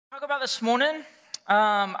about this morning?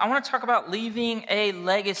 I want to talk about leaving a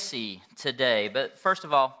legacy today. But first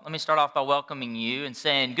of all, let me start off by welcoming you and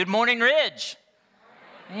saying, good morning, Ridge.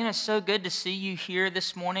 Man, it's so good to see you here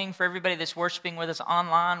this morning. For everybody that's worshiping with us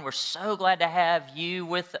online, we're so glad to have you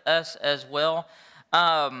with us as well.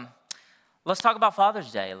 Let's talk about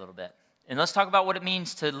Father's Day a little bit. And let's talk about what it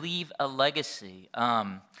means to leave a legacy.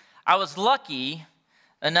 I was lucky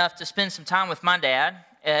enough to spend some time with my dad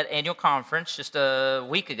at annual conference just a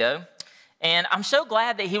week ago. And I'm so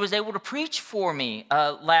glad that he was able to preach for me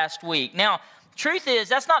last week. Now, truth is,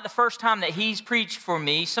 that's not the first time that he's preached for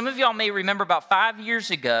me. Some of y'all may remember about 5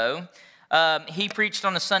 years ago, he preached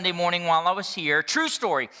on a Sunday morning while I was here. True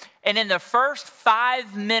story. And in the first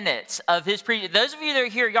 5 minutes of his preaching, those of you that are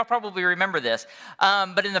here, y'all probably remember this.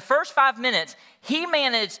 But in the first 5 minutes, he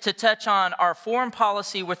managed to touch on our foreign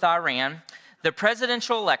policy with Iran, the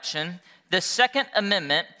presidential election, the Second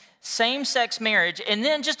Amendment, same-sex marriage, and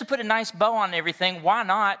then just to put a nice bow on everything, why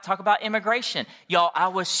not talk about immigration? Y'all, I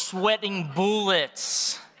was sweating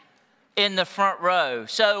bullets in the front row.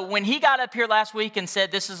 So when he got up here last week and said,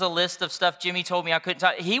 this is a list of stuff Jimmy told me I couldn't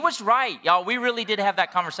talk, he was right, y'all. We really did have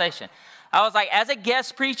that conversation. I was like, as a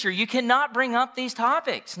guest preacher, you cannot bring up these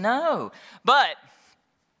topics. No. But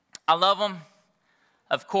I love him,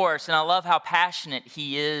 of course, and I love how passionate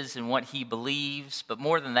he is and what he believes. But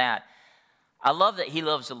more than that, I love that he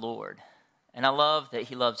loves the Lord, and I love that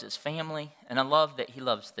he loves his family, and I love that he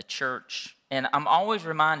loves the church. And I'm always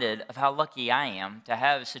reminded of how lucky I am to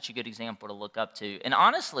have such a good example to look up to. And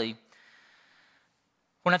honestly,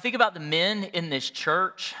 when I think about the men in this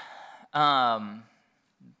church, I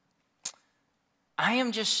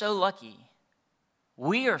am just so lucky.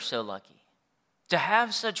 We are so lucky to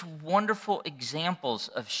have such wonderful examples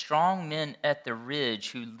of strong men at the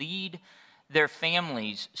Ridge who lead their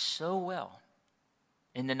families so well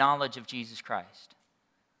in the knowledge of Jesus Christ.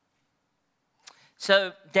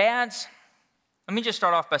 So, dads, let me just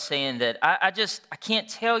start off by saying that I can't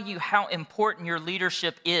tell you how important your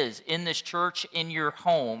leadership is in this church, in your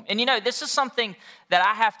home. And you know, this is something that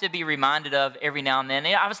I have to be reminded of every now and then.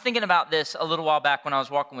 I was thinking about this a little while back when I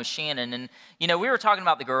was walking with Shannon, and you know, we were talking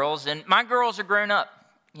about the girls, and my girls are grown up.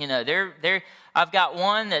 You know, I've got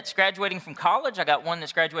one that's graduating from college. I got one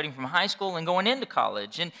that's graduating from high school and going into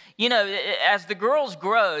college. And, you know, as the girls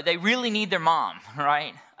grow, they really need their mom,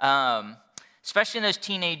 right? Especially in those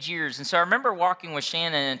teenage years. And so I remember walking with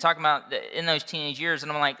Shannon and talking about in those teenage years, and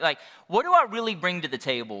I'm like, what do I really bring to the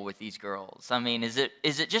table with these girls? I mean, is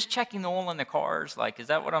it just checking the oil in their cars? Like, is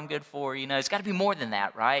that what I'm good for? You know, it's got to be more than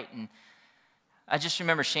that, right? And I just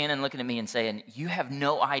remember Shannon looking at me and saying, you have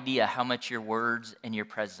no idea how much your words and your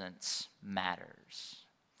presence matters.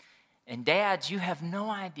 And dads, you have no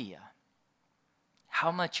idea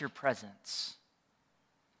how much your presence,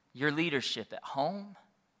 your leadership at home,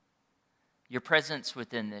 your presence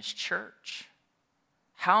within this church,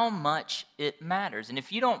 how much it matters. And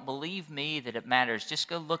if you don't believe me that it matters, just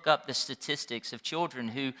go look up the statistics of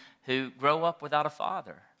children who grow up without a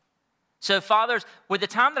father. So fathers, with the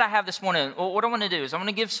time that I have this morning, what I want to do is I want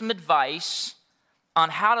to give some advice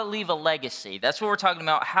on how to leave a legacy. That's what we're talking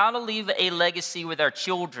about, how to leave a legacy with our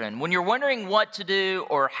children. When you're wondering what to do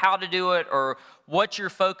or how to do it or what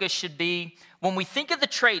your focus should be, when we think of the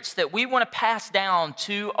traits that we want to pass down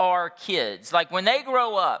to our kids, like when they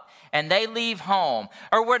grow up and they leave home,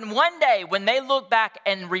 or when one day when they look back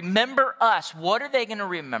and remember us, what are they going to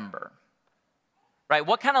remember? Right?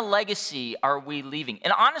 What kind of legacy are we leaving?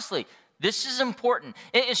 And honestly, this is important.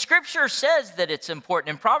 Scripture says that it's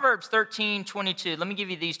important. In Proverbs 13:22, let me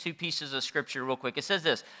give you these two pieces of scripture real quick. It says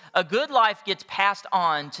this: a good life gets passed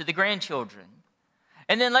on to the grandchildren.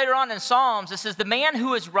 And then later on in Psalms, it says, the man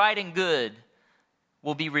who is right and good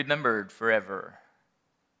will be remembered forever.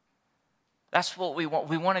 That's what we want.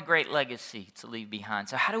 We want a great legacy to leave behind.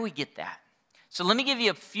 So how do we get that? So let me give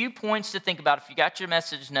you a few points to think about. If you got your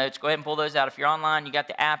message notes, go ahead and pull those out. If you're online, you got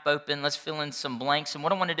the app open, let's fill in some blanks. And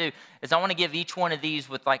what I want to do is I want to give each one of these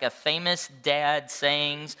with like a famous dad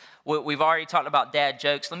sayings. We've already talked about dad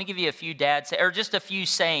jokes. Let me give you a few or just a few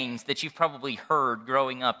sayings that you've probably heard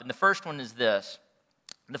growing up. And the first one is this.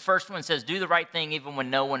 The first one says, do the right thing even when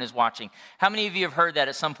no one is watching. How many of you have heard that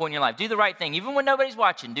at some point in your life? Do the right thing. Even when nobody's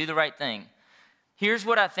watching, do the right thing. Here's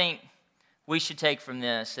what I think we should take from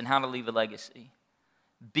this and how to leave a legacy.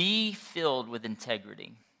 Be filled with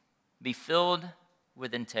integrity. Be filled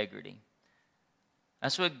with integrity.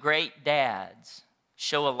 That's what great dads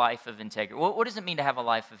show a life of integrity. What does it mean to have a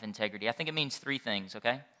life of integrity? I think it means three things,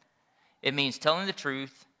 okay? It means telling the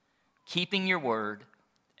truth, keeping your word,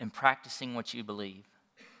 and practicing what you believe.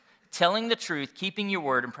 Telling the truth, keeping your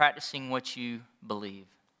word, and practicing what you believe.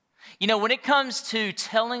 You know, when it comes to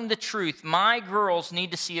telling the truth, my girls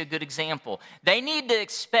need to see a good example. They need to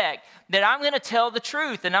expect that I'm going to tell the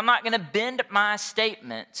truth and I'm not going to bend my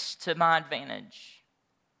statements to my advantage.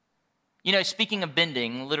 You know, speaking of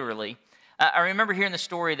bending, literally, I remember hearing the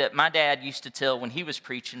story that my dad used to tell when he was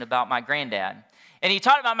preaching about my granddad. And he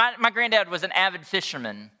talked about my granddad was an avid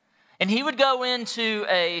fisherman. And he would go into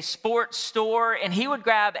a sports store and he would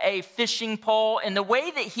grab a fishing pole. And the way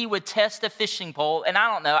that he would test a fishing pole, and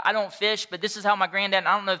I don't know, I don't fish, but this is how my granddad,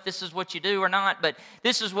 I don't know if this is what you do or not, but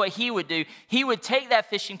this is what he would do. He would take that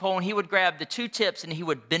fishing pole and he would grab the two tips and he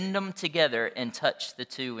would bend them together and touch the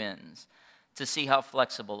two ends to see how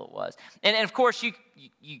flexible it was. And of course, you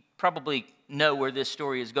probably know where this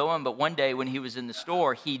story is going, but one day when he was in the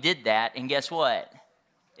store, he did that, and guess what?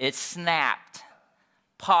 It snapped.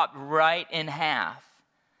 Popped right in half.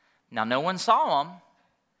 Now, no one saw him,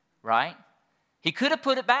 right? He could have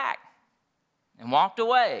put it back and walked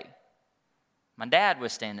away. My dad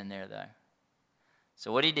was standing there, though.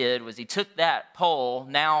 So what he did was he took that pole,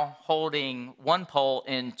 now holding one pole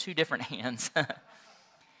in two different hands,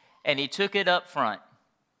 and he took it up front.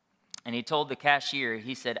 And he told the cashier,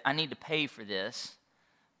 he said, I need to pay for this,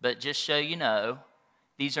 but just so you know,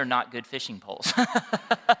 these are not good fishing poles.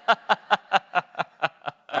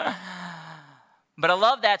 But I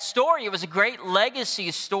love that story. It was a great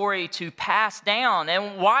legacy story to pass down.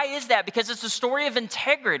 And why is that? Because it's a story of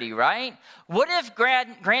integrity, right? What if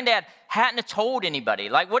Granddad hadn't have told anybody?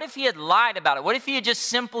 Like, what if he had lied about it? What if he had just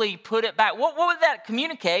simply put it back? What would that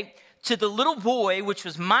communicate to the little boy, which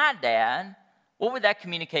was my dad? What would that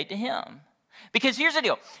communicate to him? Because here's the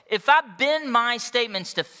deal. If I bend my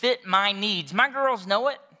statements to fit my needs, my girls know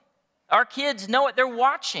it. Our kids know it. They're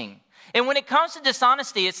watching. And when it comes to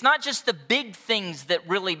dishonesty, it's not just the big things that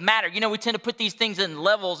really matter. You know, we tend to put these things in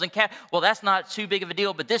levels and well, that's not too big of a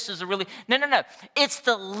deal, but this is a really, no. It's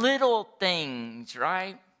the little things,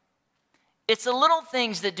 right? It's the little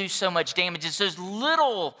things that do so much damage. It's those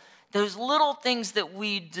little things that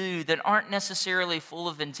we do that aren't necessarily full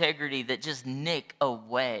of integrity that just nick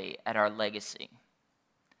away at our legacy.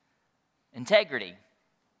 Integrity,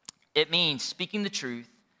 it means speaking the truth,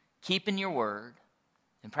 keeping your word,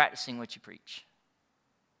 and practicing what you preach.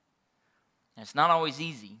 And it's not always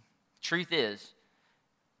easy. Truth is,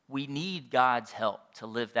 we need God's help to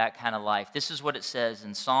live that kind of life. This is what it says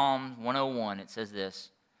in Psalm 101. It says this.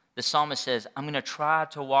 The psalmist says, I'm going to try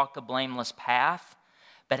to walk a blameless path,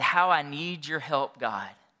 but how I need your help,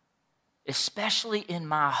 God, especially in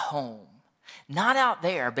my home. Not out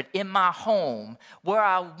there, but in my home where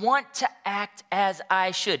I want to act as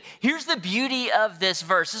I should. Here's the beauty of this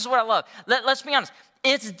verse. This is what I love. Let's be honest.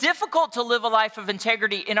 It's difficult to live a life of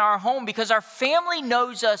integrity in our home because our family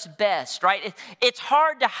knows us best, right? It's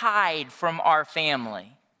hard to hide from our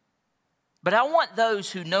family. But I want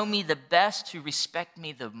those who know me the best to respect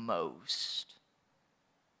me the most.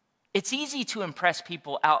 It's easy to impress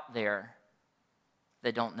people out there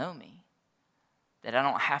that don't know me, that I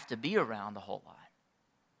don't have to be around a whole lot.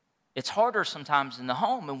 It's harder sometimes in the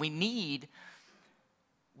home, and we need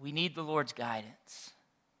the Lord's guidance.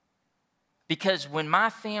 Because when my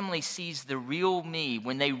family sees the real me,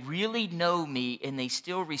 when they really know me and they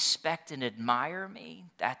still respect and admire me,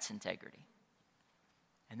 that's integrity.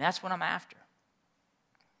 And that's what I'm after.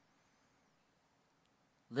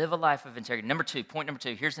 Live a life of integrity. Point number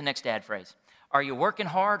two, here's the next dad phrase. Are you working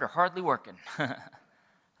hard or hardly working?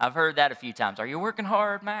 I've heard that a few times. Are you working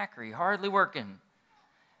hard, Mac, or are you hardly working?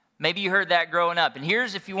 Maybe you heard that growing up. And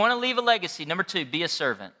here's, if you want to leave a legacy, number two, be a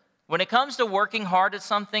servant. When it comes to working hard at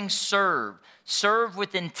something, serve. Serve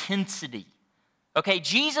with intensity. Okay,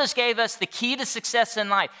 Jesus gave us the key to success in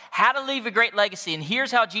life, how to leave a great legacy. And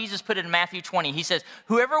here's how Jesus put it in Matthew 20. He says,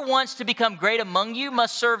 whoever wants to become great among you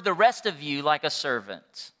must serve the rest of you like a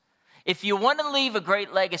servant. If you want to leave a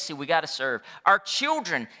great legacy, we got to serve. Our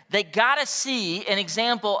children, they got to see an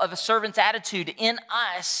example of a servant's attitude in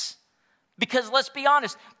us. Because let's be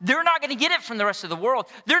honest, they're not going to get it from the rest of the world.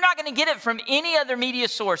 They're not going to get it from any other media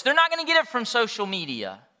source. They're not going to get it from social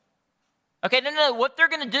media. Okay, no. What they're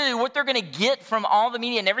going to do, what they're going to get from all the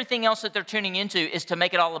media and everything else that they're tuning into is to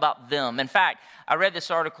make it all about them. In fact, I read this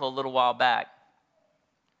article a little while back.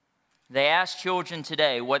 They asked children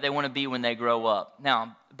today what they want to be when they grow up.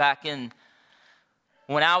 Now, back in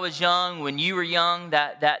when I was young, when you were young,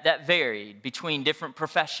 that varied between different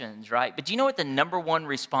professions, right? But do you know what the number one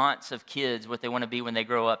response of kids, what they want to be when they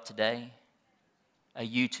grow up today? A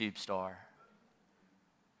YouTube star.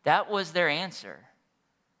 That was their answer.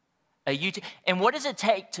 A YouTube. And what does it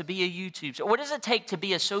take to be a YouTube star? What does it take to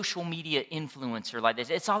be a social media influencer like this?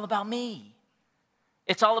 It's all about me.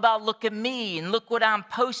 It's all about look at me and look what I'm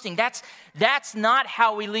posting. That's not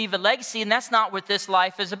how we leave a legacy, and that's not what this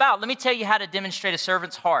life is about. Let me tell you how to demonstrate a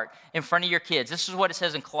servant's heart in front of your kids. This is what it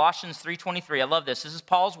says in Colossians 3:23. I love this. This is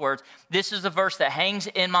Paul's words. This is a verse that hangs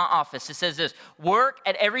in my office. It says this: work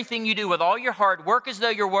at everything you do with all your heart. Work as though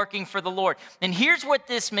you're working for the Lord. And here's what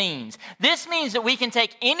this means. This means that we can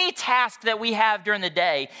take any task that we have during the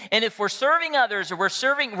day, and if we're serving others or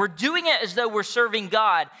we're doing it as though we're serving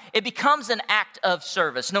God, it becomes an act of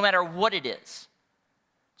service, no matter what it is.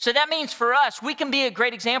 So that means for us, we can be a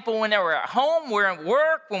great example when we're at home, we're at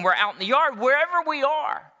work, when we're out in the yard, wherever we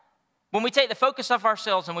are. When we take the focus off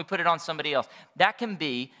ourselves and we put it on somebody else, that can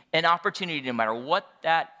be an opportunity, no matter what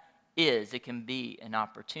that is, it can be an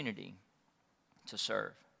opportunity to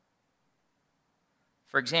serve.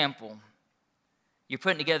 For example, you're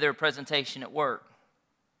putting together a presentation at work.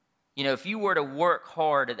 You know, if you were to work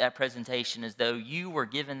hard at that presentation as though you were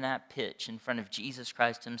given that pitch in front of Jesus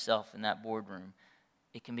Christ himself in that boardroom,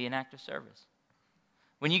 it can be an act of service.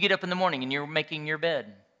 When you get up in the morning and you're making your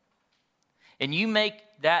bed, and you make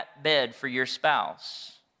that bed for your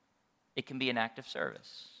spouse, it can be an act of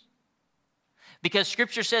service. Because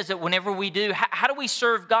Scripture says that whenever we do, how do we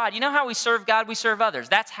serve God? You know how we serve God? We serve others.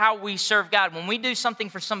 That's how we serve God. When we do something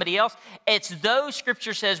for somebody else, it's though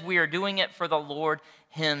Scripture says we are doing it for the Lord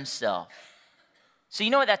himself. So you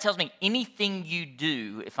know what that tells me? Anything you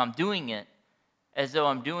do, if I'm doing it as though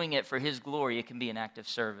I'm doing it for his glory, it can be an act of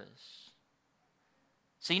service.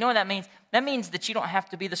 So you know what that means? That means that you don't have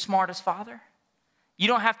to be the smartest father. You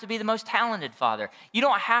don't have to be the most talented father. You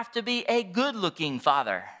don't have to be a good-looking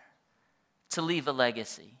father to leave a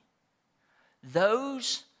legacy.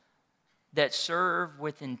 Those that serve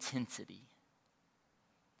with intensity,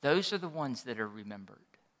 those are the ones that are remembered.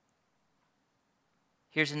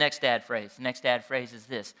 Here's the next dad phrase. The next dad phrase is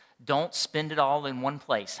this: don't spend it all in one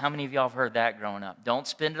place. How many of y'all have heard that growing up? Don't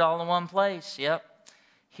spend it all in one place. Yep.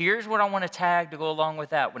 Here's what I want to tag to go along with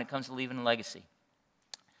that when it comes to leaving a legacy.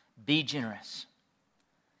 Be generous.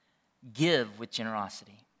 Give with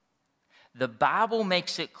generosity. The Bible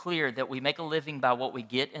makes it clear that we make a living by what we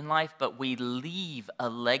get in life, but we leave a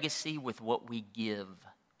legacy with what we give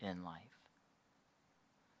in life.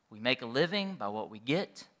 We make a living by what we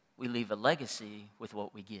get. We leave a legacy with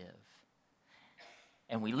what we give.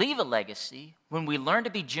 And we leave a legacy when we learn to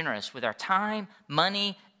be generous with our time,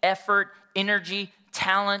 money, effort, energy,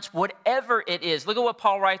 talents, whatever it is. Look at what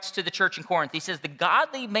Paul writes to the church in Corinth. He says, the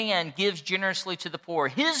godly man gives generously to the poor.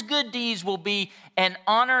 His good deeds will be an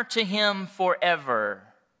honor to him forever.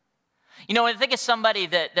 You know, when I think of somebody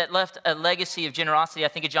that left a legacy of generosity, I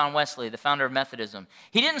think of John Wesley, the founder of Methodism.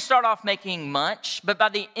 He didn't start off making much, but by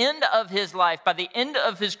the end of his life, by the end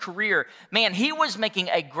of his career, man, he was making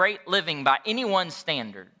a great living by anyone's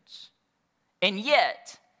standards. And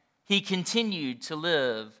yet, he continued to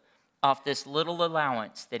live off this little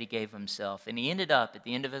allowance that he gave himself. And he ended up, at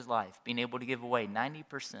the end of his life, being able to give away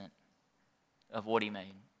 90% of what he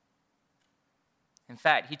made. In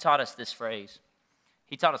fact, he taught us this phrase.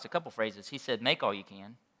 He taught us a couple phrases. He said, make all you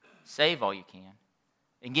can, save all you can,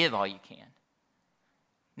 and give all you can.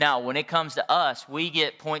 Now, when it comes to us, we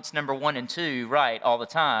get points number 1 and 2 right all the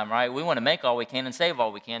time, right? We want to make all we can and save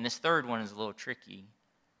all we can. This third one is a little tricky.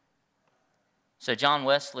 So John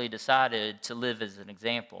Wesley decided to live as an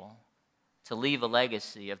example, to leave a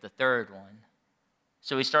legacy of the third one.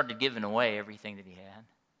 So he started giving away everything that he had.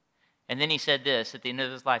 And then he said this at the end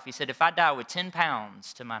of his life. He said, if I die with 10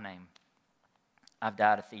 pounds to my name, I've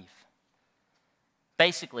died a thief.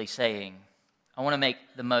 Basically saying, I want to make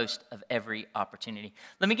the most of every opportunity.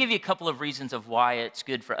 Let me give you a couple of reasons of why it's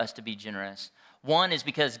good for us to be generous. One is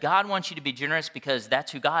because God wants you to be generous because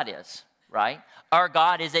that's who God is, right? Our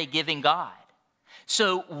God is a giving God.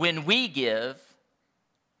 So when we give,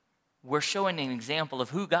 we're showing an example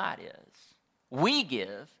of who God is. We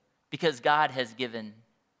give because God has given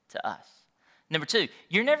to us. Number 2,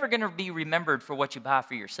 you're never going to be remembered for what you buy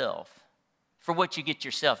for yourself, for what you get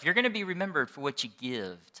yourself. You're going to be remembered for what you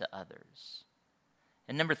give to others.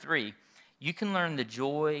 And number 3, you can learn the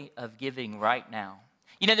joy of giving right now.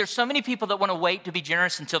 You know, there's so many people that want to wait to be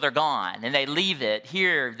generous until they're gone, and they leave it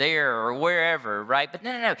here, there, or wherever, right? But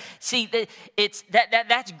no. See,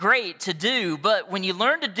 that's great to do, but when you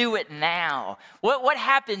learn to do it now, what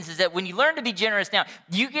happens is that when you learn to be generous now,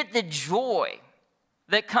 you get the joy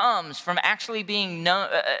that comes from actually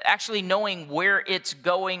actually knowing where it's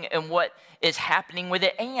going and what is happening with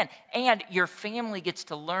it, and your family gets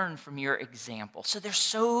to learn from your example. So there's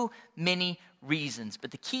so many reasons,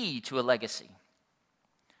 but the key to a legacy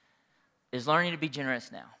is learning to be generous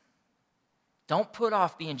now. Don't put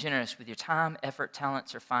off being generous with your time, effort,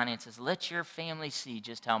 talents, or finances. Let your family see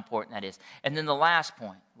just how important that is. And then the last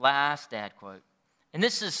point, last dad quote. And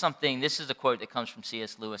this is a quote that comes from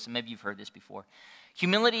C.S. Lewis, and maybe you've heard this before.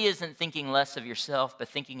 Humility isn't thinking less of yourself, but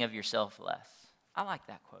thinking of yourself less. I like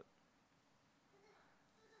that quote.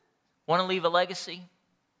 Want to leave a legacy?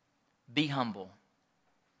 Be humble.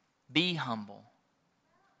 Be humble.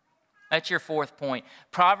 That's your fourth point.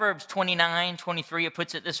 Proverbs 29:23, it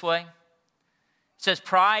puts it this way. It says,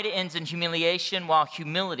 pride ends in humiliation, while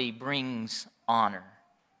humility brings honor.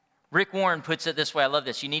 Rick Warren puts it this way. I love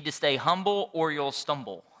this. You need to stay humble or you'll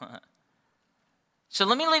stumble. So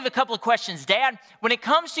let me leave a couple of questions. Dad, when it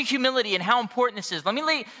comes to humility and how important this is, let me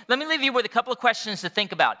leave you with a couple of questions to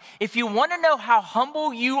think about. If you want to know how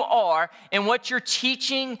humble you are and what you're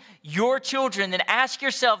teaching your children, then ask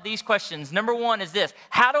yourself these questions. Number one is this: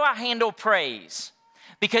 how do I handle praise?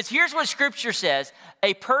 Because here's what Scripture says: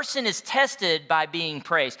 a person is tested by being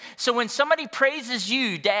praised. So when somebody praises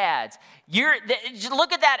you, dads, just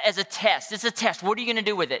look at that as a test. It's a test. What are you going to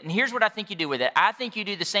do with it? And here's what I think you do with it. I think you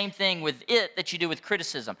do the same thing with it that you do with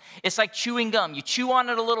criticism. It's like chewing gum. You chew on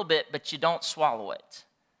it a little bit, but you don't swallow it.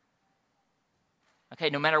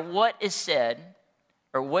 Okay, no matter what is said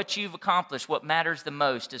or what you've accomplished, what matters the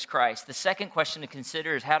most is Christ. The second question to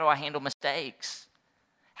consider is, how do I handle mistakes?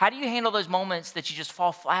 How do you handle those moments that you just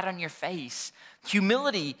fall flat on your face?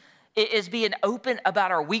 Humility is being open about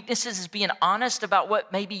our weaknesses, is being honest about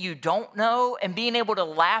what maybe you don't know, and being able to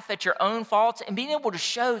laugh at your own faults and being able to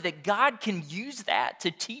show that God can use that to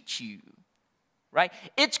teach you, right?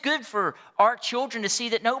 It's good for our children to see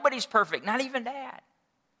that nobody's perfect, not even Dad.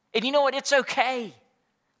 And you know what? It's okay,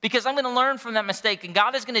 because I'm going to learn from that mistake, and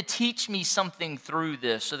God is going to teach me something through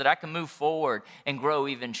this so that I can move forward and grow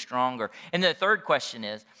even stronger. And the third question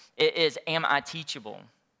is am I teachable?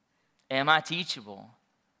 Am I teachable?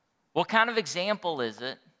 What kind of example is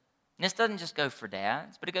it? And this doesn't just go for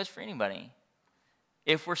dads, but it goes for anybody.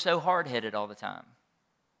 If we're so hard-headed all the time,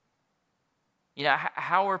 you know,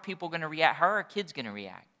 how are people going to react? How are our kids going to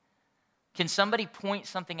react? Can somebody point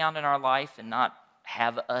something out in our life and not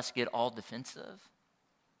have us get all defensive?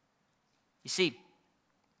 You see,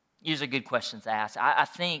 these are good questions to ask. I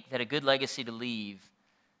think that a good legacy to leave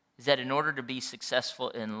is that in order to be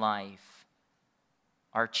successful in life,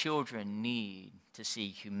 our children need to see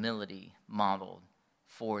humility modeled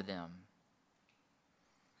for them.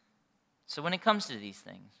 So when it comes to these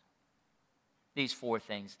things, these four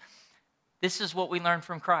things, this is what we learn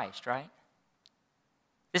from Christ, right?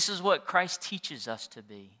 This is what Christ teaches us to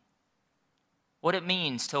be, what it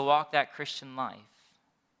means to walk that Christian life.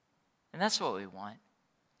 And that's what we want,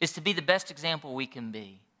 is to be the best example we can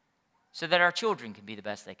be so that our children can be the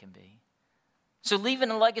best they can be. So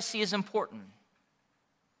leaving a legacy is important.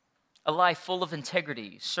 A life full of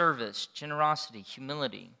integrity, service, generosity,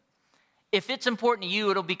 humility. If it's important to you,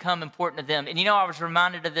 it'll become important to them. And you know, I was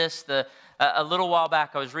reminded of this a little while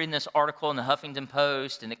back. I was reading this article in the Huffington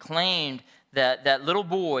Post, and it claimed that little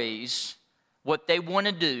boys, what they want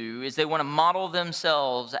to do is they want to model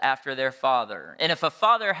themselves after their father. And if a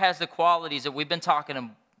father has the qualities that we've been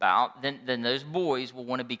talking about, then those boys will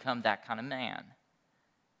want to become that kind of man.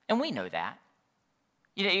 And we know that.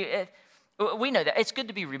 You know, we know that. It's good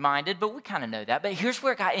to be reminded, but we kind of know that. But here's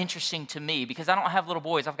where it got interesting to me, because I don't have little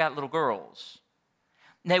boys, I've got little girls.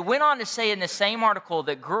 And they went on to say in the same article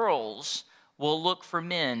that girls will look for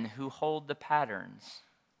men who hold the patterns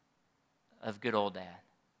of good old dad.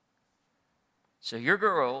 So your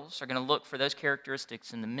girls are going to look for those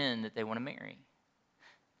characteristics in the men that they want to marry.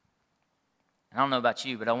 And I don't know about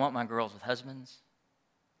you, but I want my girls with husbands.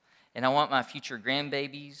 And I want my future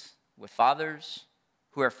grandbabies with fathers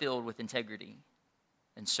who are filled with integrity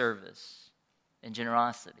and service and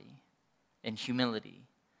generosity and humility.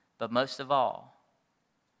 But most of all,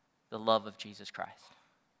 the love of Jesus Christ.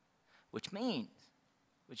 Which means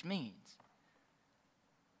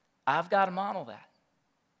I've got to model that.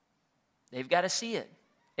 They've got to see it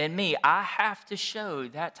in me. I have to show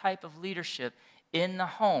that type of leadership in the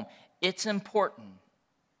home. It's important.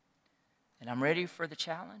 And I'm ready for the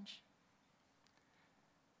challenge.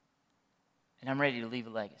 And I'm ready to leave a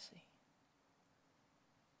legacy.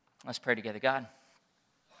 Let's pray together. God,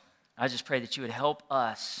 I just pray that you would help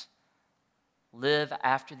us live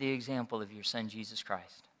after the example of your Son, Jesus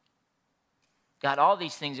Christ. God, all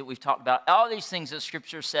these things that we've talked about, all these things that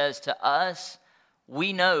Scripture says to us,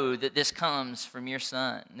 we know that this comes from your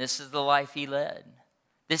Son. This is the life he led.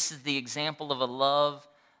 This is the example of a love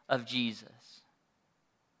of Jesus.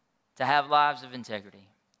 To have lives of integrity.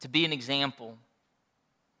 To be an example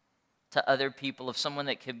to other people of someone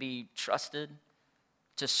that could be trusted.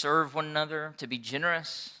 To serve one another. To be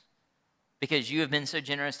generous. because you have been so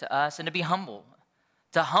generous to us, and to be humble,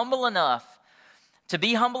 to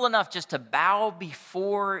be humble enough just to bow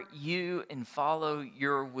before you and follow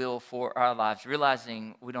your will for our lives,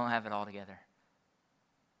 realizing we don't have it all together.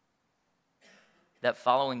 That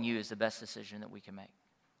following you is the best decision that we can make.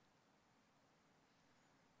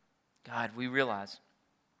 God, we realize,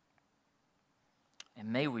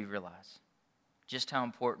 and may we realize, just how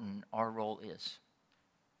important our role is.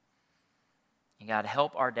 And God,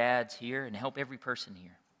 help our dads here and help every person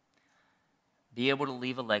here be able to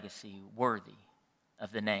leave a legacy worthy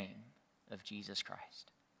of the name of Jesus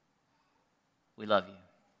Christ. We love you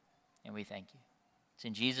and we thank you. It's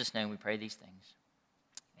in Jesus' name we pray these things.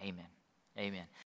 Amen. Amen.